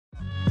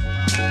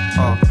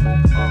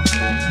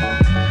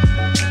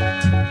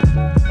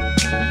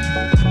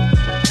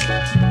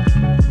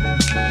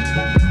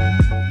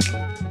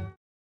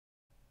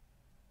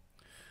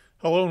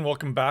Hello and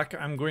welcome back.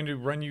 I'm going to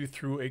run you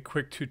through a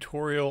quick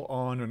tutorial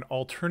on an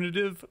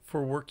alternative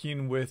for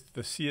working with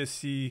the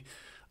CSE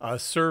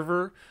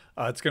server.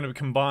 It's going to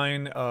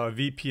combine a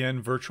VPN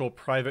virtual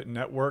private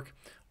network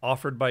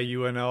offered by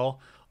UNL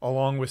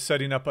along with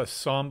setting up a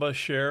Samba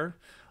share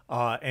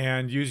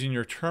and using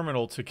your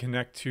terminal to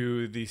connect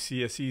to the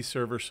CSE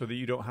server so that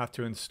you don't have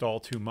to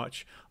install too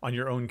much on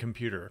your own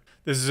computer.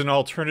 This is an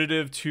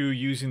alternative to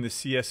using the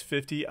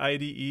CS50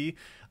 IDE.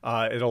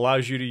 It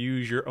allows you to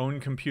use your own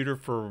computer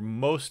for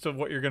most of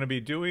what you're going to be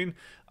doing,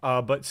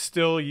 but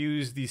still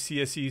use the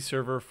CSE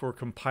server for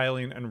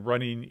compiling and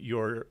running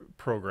your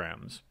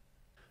programs.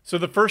 So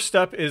the first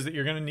step is that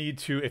you're going to need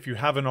to, if you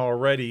haven't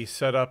already,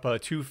 set up a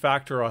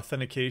two-factor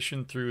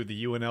authentication through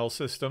the UNL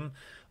system.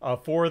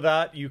 For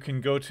that, you can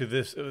go to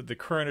the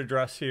current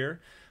address here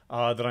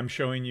that I'm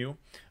showing you.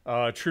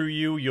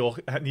 TrueU, you'll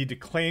need to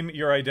claim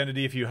your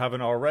identity if you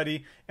haven't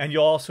already, and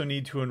you'll also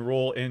need to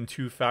enroll in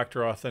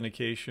two-factor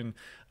authentication,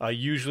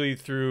 usually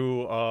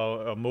through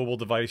a mobile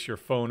device, your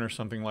phone or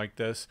something like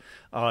this.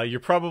 You're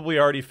probably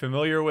already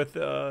familiar with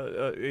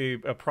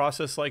a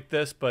process like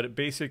this, but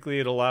basically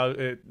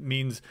it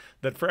means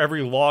that for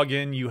every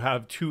login you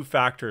have two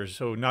factors.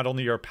 So not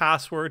only your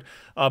password,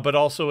 but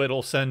also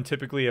it'll send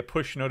typically a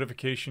push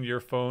notification to your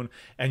phone,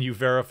 and you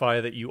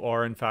verify that you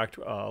are in fact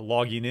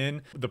logging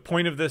in. The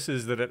point of this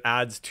is that it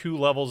adds 2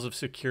 levels of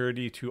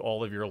security to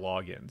all of your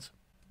logins.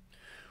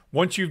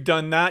 Once you've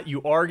done that,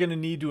 you are going to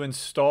need to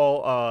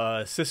install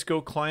a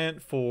Cisco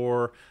client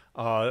for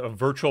a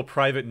virtual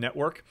private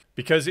network,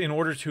 because in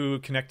order to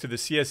connect to the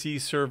CSE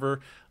server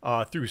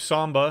through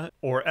Samba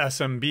or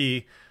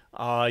SMB,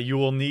 you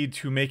will need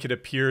to make it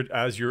appear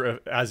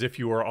as if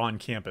you are on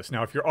campus.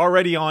 Now, if you're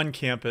already on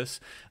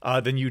campus,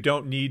 then you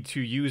don't need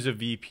to use a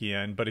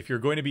VPN. But if you're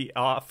going to be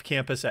off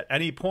campus at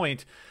any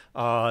point,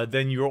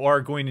 then you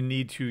are going to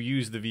need to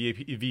use the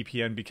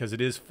VPN because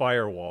it is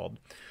firewalled,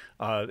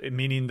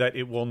 meaning that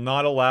it will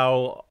not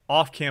allow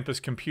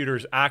off-campus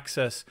computers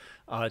access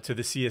to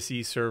the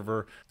CSE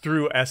server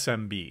through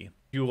SMB.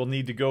 You will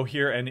need to go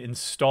here and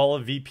install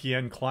a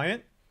VPN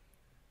client.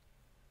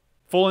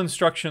 Full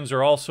instructions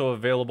are also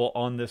available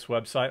on this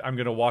website. I'm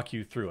going to walk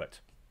you through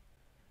it.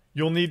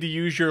 You'll need to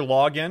use your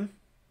login.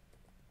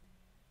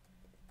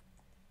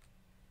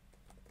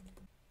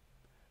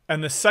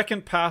 And the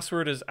second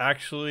password is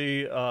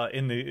actually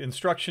in the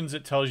instructions.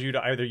 It tells you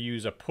to either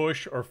use a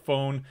push or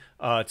phone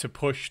to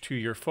push to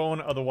your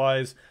phone.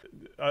 Otherwise,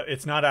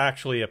 it's not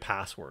actually a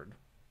password.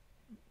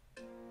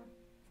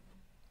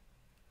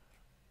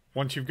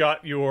 Once you've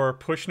got your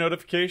push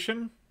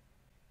notification,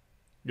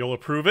 you'll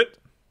approve it.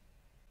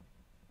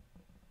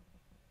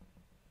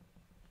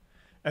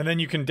 And then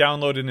you can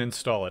download and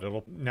install it.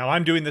 Now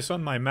I'm doing this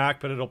on my Mac,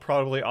 but it'll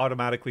probably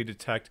automatically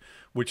detect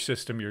which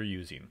system you're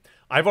using.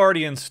 I've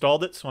already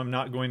installed it, so I'm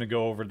not going to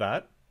go over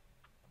that.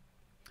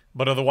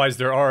 But otherwise,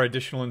 there are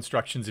additional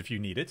instructions if you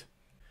need it.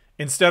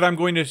 Instead, I'm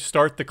going to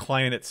start the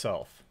client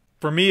itself.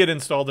 For me, it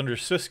installed under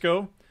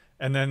Cisco,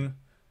 and then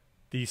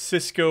the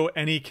Cisco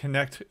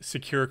AnyConnect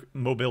Secure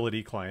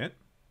Mobility Client.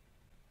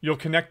 You'll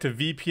connect to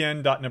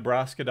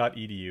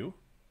vpn.nebraska.edu.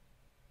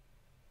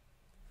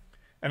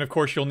 And of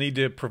course, you'll need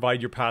to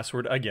provide your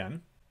password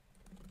again.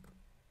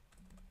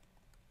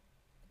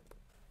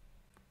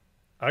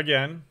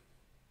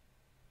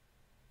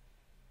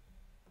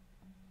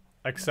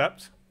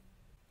 Accept.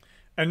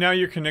 And now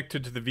you're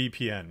connected to the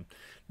VPN.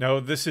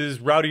 Now this is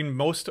routing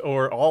most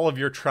or all of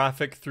your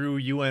traffic through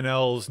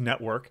UNL's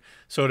network.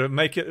 So to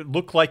make it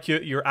look like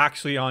you're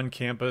actually on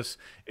campus,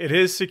 it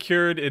is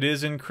secured, it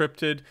is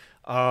encrypted.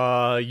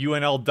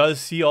 UNL does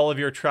see all of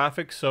your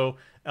traffic, so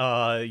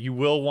you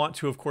will want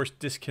to, of course,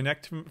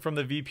 disconnect from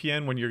the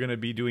VPN when you're going to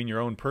be doing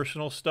your own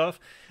personal stuff.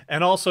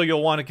 And also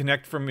you'll want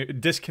to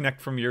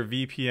disconnect from your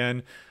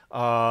VPN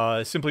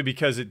simply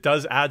because it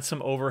does add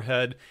some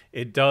overhead.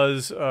 It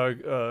does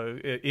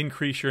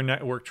increase your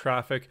network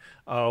traffic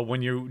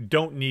when you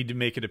don't need to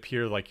make it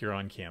appear like you're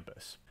on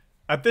campus.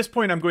 At this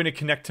point, I'm going to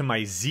connect to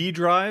my Z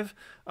drive,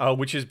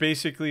 which is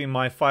basically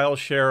my file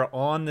share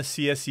on the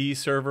CSE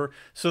server,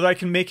 so that I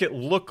can make it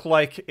look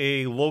like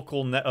a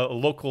local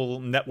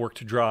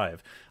networked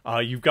drive.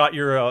 You've got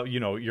your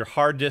your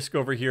hard disk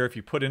over here. If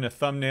you put in a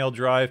thumbnail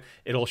drive,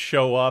 it'll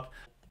show up.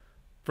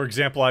 For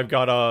example, I've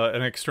got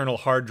an external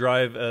hard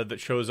drive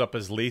that shows up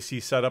as Lacey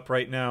setup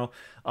right now.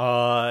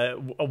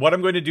 What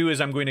I'm going to do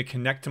is I'm going to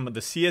connect to the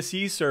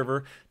CSE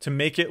server to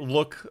make it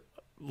look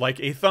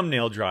like a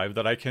thumbnail drive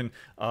that I can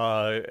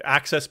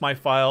access my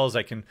files.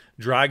 I can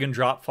drag and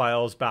drop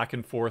files back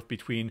and forth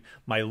between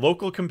my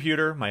local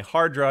computer, my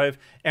hard drive,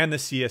 and the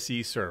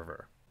CSE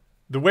server.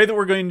 The way that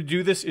we're going to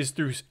do this is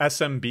through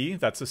SMB.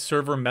 That's a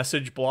server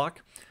message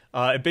block.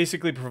 It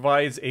basically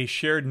provides a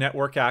shared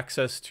network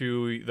access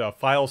to the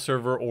file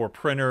server or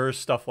printers,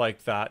 stuff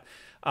like that.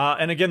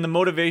 And again, the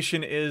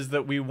motivation is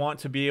that we want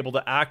to be able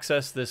to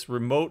access this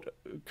remote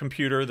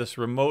computer, this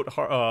remote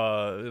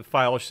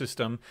file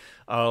system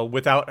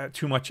without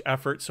too much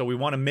effort. So we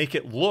want to make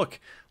it look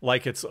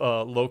like it's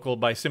local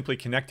by simply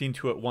connecting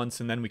to it once,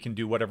 and then we can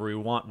do whatever we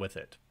want with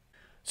it.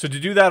 So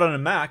to do that on a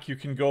Mac, you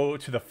can go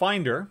to the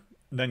Finder,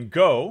 then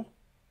Go,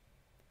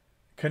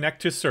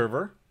 Connect to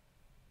Server,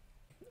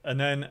 and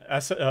then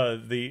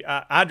the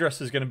address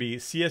is going to be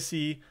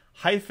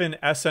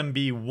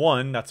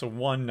CSE-SMB1, that's a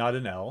 1, not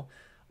an L,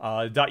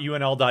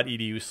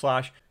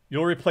 .unl.edu/.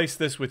 You'll replace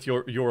this with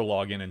your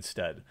login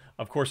instead.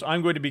 Of course,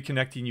 I'm going to be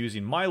connecting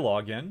using my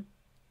login.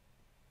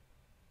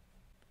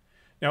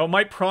 Now, it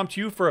might prompt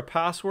you for a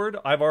password.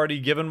 I've already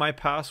given my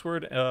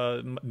password.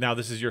 Now,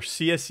 this is your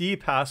CSE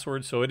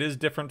password, so it is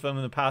different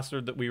than the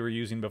password that we were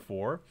using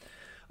before.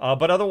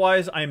 But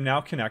otherwise, I am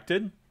now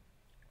connected.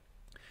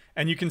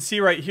 And you can see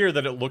right here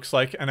that it looks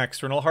like an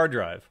external hard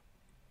drive.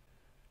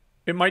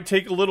 It might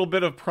take a little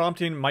bit of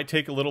prompting, might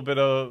take a little bit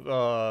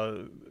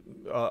of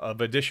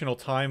additional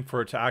time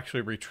for it to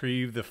actually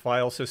retrieve the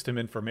file system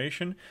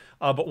information.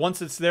 But once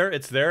it's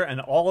there,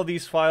 and all of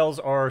these files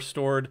are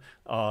stored.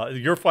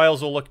 Your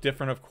files will look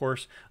different, of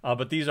course,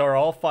 but these are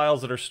all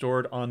files that are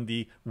stored on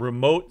the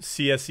remote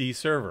CSE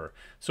server.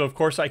 So, of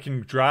course, I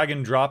can drag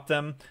and drop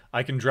them.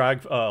 I can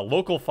drag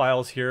local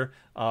files here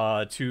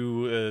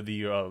to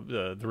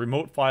the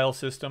remote file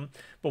system.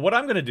 But what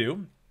I'm going to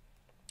do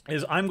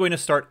is I'm going to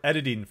start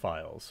editing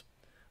files.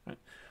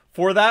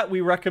 For that, we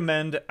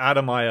recommend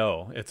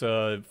Atom.io. It's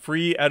a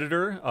free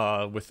editor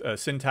with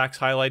syntax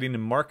highlighting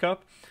and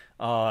markup,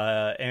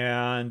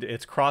 and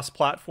it's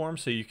cross-platform,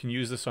 so you can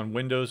use this on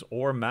Windows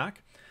or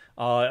Mac.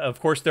 Of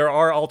course, there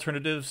are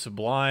alternatives,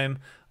 Sublime,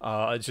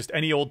 just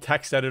any old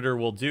text editor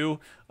will do.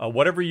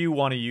 Whatever you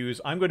want to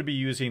use, I'm going to be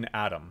using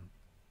Atom.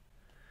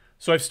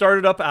 So I've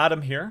started up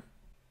Atom here.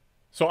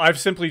 So I've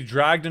simply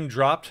dragged and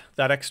dropped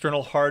that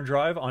external hard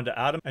drive onto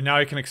Atom, and now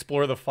I can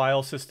explore the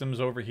file systems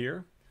over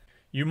here.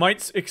 You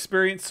might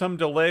experience some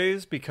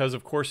delays because,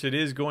 of course, it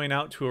is going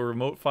out to a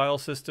remote file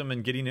system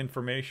and getting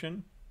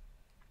information.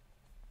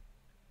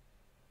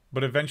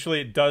 But eventually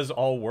it does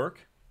all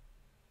work.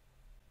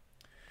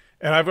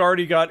 And I've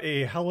already got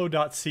a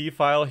hello.c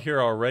file here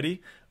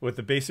already with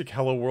the basic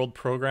Hello World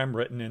program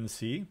written in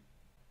C.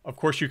 Of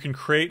course, you can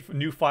create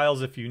new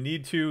files if you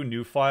need to,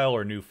 new file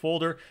or new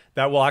folder.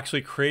 That will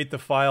actually create the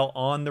file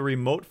on the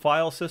remote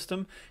file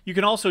system. You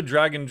can also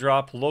drag and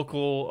drop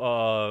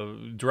local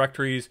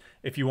directories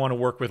if you want to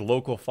work with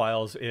local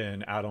files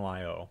in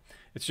Atom.io.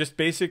 It's just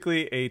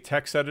basically a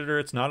text editor.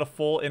 It's not a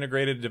full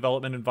integrated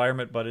development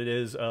environment, but it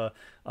is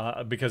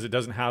because it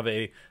doesn't have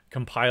a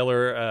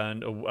compiler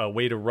and a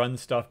way to run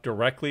stuff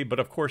directly. But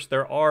of course,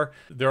 there are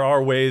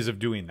ways of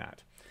doing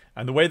that.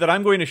 And the way that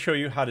I'm going to show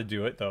you how to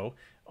do it, though,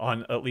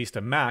 on at least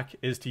a Mac,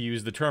 is to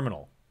use the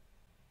terminal.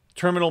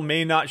 Terminal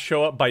may not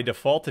show up by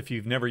default if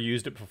you've never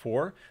used it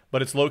before,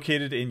 but it's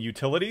located in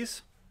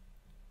Utilities,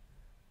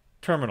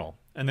 Terminal,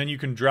 and then you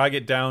can drag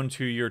it down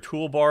to your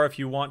toolbar if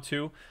you want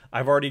to.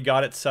 I've already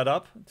got it set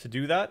up to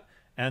do that,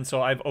 and so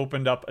I've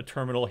opened up a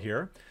terminal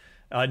here.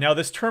 Now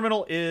this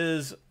terminal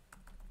is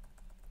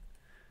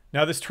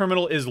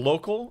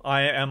local.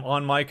 I am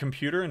on my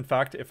computer. In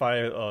fact, if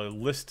I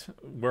list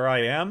where I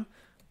am,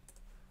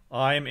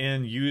 I'm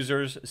in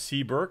Users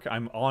CBurk.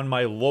 I'm on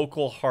my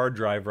local hard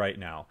drive right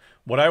now.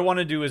 What I want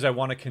to do is I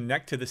want to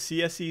connect to the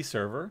CSE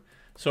server.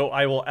 So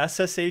I will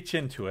SSH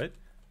into it.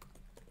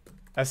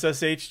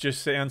 SSH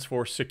just stands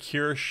for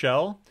Secure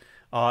Shell.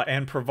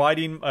 And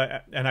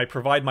I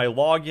provide my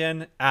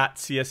login at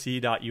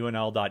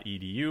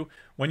cse.unl.edu.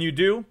 When you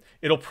do,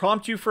 it'll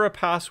prompt you for a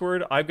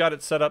password. I've got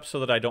it set up so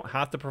that I don't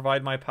have to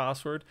provide my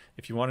password.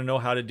 If you want to know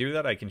how to do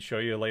that, I can show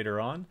you later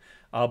on.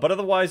 But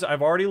otherwise,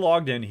 I've already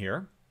logged in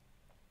here.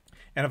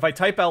 And if I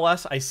type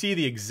ls, I see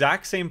the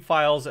exact same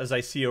files as I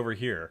see over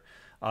here.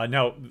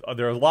 Now,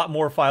 there are a lot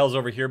more files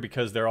over here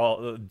because they're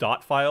all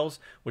dot files,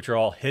 which are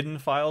all hidden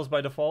files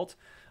by default.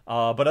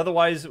 But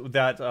otherwise,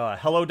 that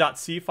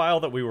hello.c file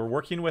that we were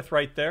working with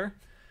right there,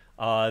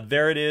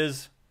 there it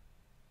is.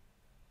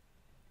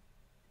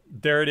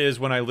 There it is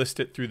when I list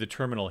it through the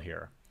terminal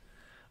here.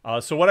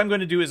 So what I'm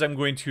going to do is I'm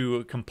going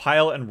to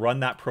compile and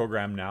run that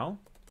program now.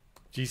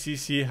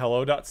 gcc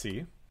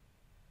hello.c.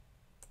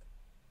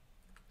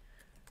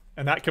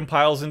 And that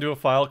compiles into a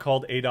file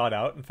called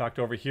a.out. In fact,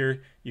 over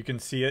here, you can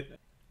see it.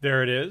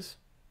 There it is.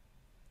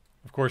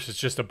 Of course, it's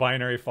just a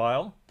binary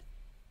file.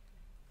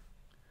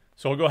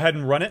 So we'll go ahead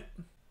and run it.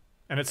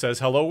 And it says,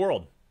 hello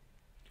world.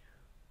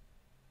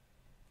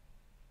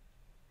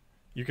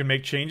 You can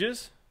make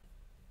changes.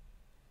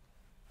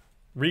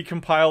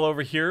 Recompile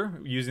over here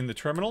using the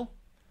terminal.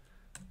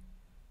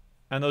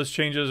 And those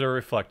changes are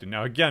reflected.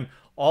 Now, again,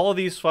 all of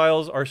these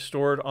files are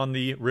stored on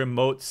the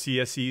remote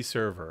CSE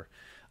server.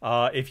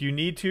 If you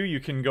need to, you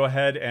can go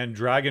ahead and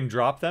drag and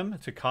drop them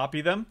to copy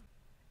them.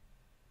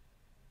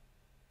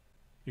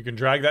 You can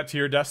drag that to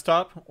your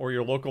desktop or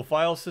your local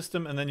file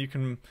system, and then you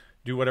can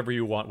do whatever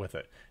you want with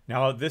it.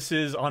 Now, this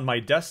is on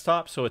my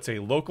desktop, so it's a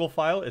local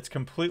file. It's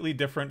completely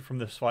different from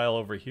this file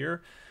over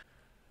here.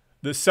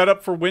 The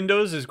setup for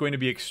Windows is going to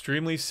be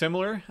extremely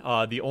similar.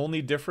 The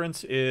only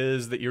difference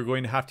is that you're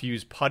going to have to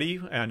use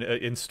PuTTY and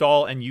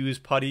install and use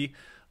PuTTY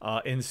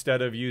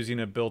instead of using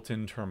a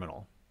built-in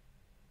terminal.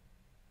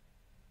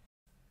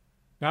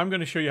 Now I'm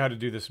going to show you how to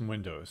do this in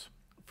Windows.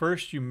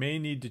 First, you may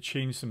need to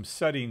change some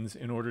settings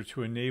in order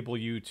to enable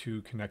you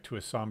to connect to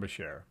a Samba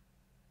share.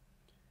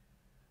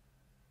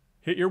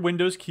 Hit your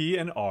Windows key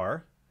and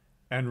R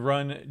and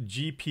run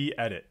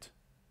gpedit.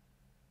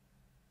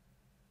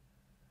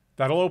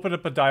 That'll open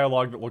up a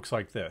dialog that looks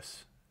like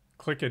this.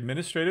 Click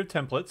Administrative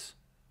Templates,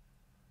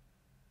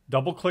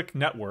 double-click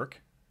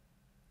Network,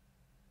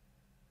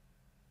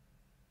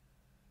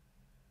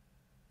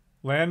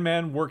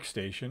 LANman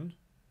Workstation,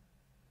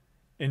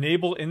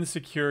 enable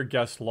insecure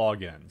guest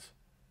logins.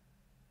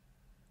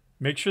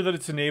 Make sure that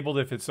it's enabled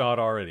if it's not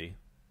already,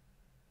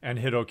 and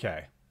hit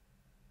OK.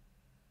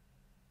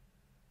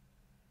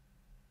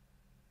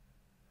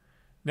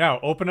 Now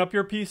open up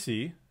your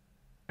PC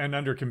and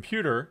under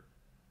Computer,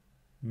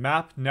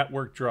 Map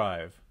Network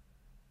Drive.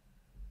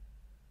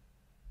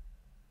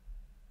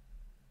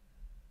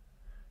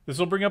 This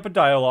will bring up a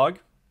dialog.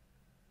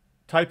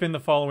 Type in the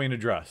following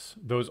address.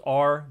 Those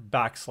are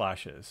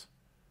backslashes,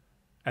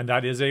 and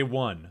that is a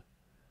 1.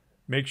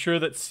 Make sure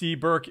that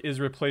cburk is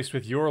replaced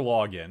with your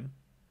login.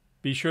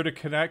 Be sure to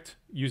connect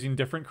using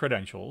different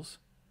credentials,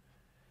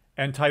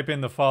 and type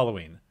in the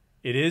following.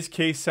 It is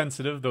case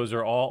sensitive. Those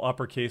are all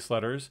uppercase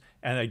letters,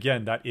 and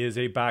again, that is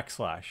a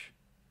backslash.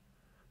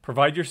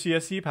 Provide your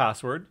CSE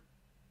password,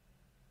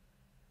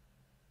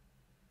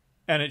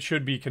 and it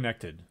should be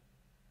connected.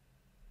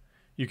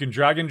 You can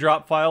drag and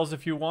drop files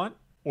if you want,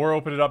 or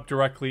open it up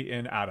directly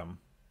in Atom.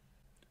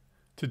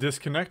 To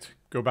disconnect,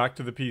 go back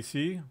to the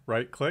PC,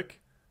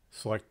 right-click,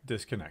 select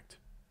Disconnect.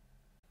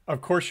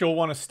 Of course, you'll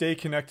want to stay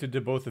connected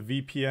to both the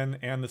VPN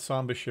and the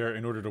Samba share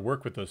in order to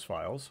work with those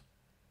files.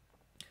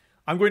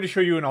 I'm going to show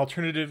you an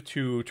alternative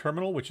to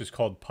Terminal, which is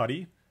called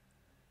PuTTY.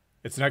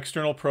 It's an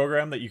external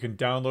program that you can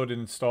download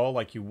and install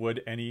like you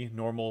would any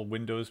normal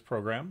Windows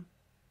program.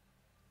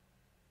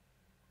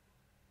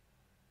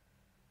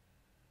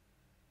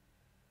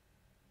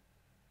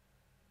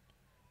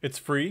 It's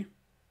free.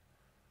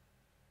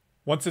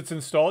 Once it's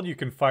installed, you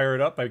can fire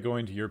it up by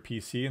going to your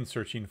PC and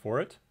searching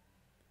for it.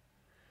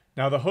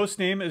 Now the host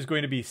name is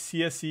going to be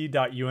cse.unl.edu.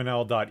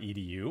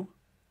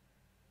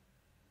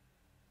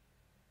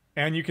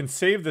 And you can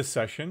save this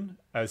session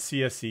as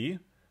CSE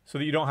so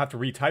that you don't have to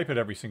retype it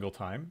every single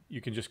time.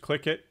 You can just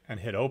click it and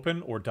hit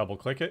open or double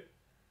click it,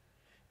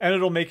 and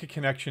it'll make a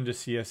connection to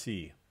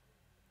CSE.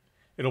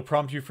 It'll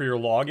prompt you for your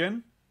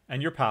login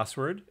and your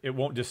password. It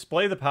won't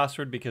display the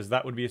password because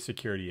that would be a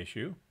security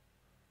issue.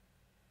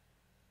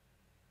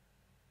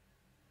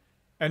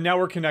 And now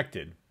we're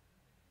connected.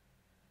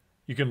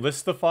 You can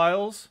list the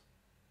files,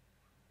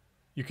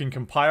 you can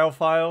compile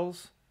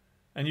files,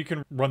 and you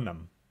can run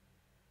them.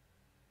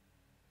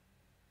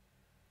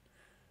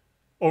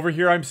 Over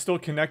here, I'm still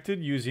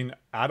connected using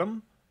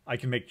Atom. I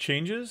can make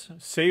changes,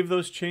 save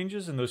those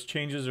changes, and those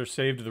changes are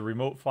saved to the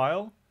remote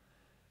file.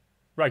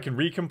 I can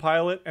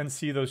recompile it and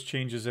see those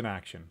changes in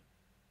action.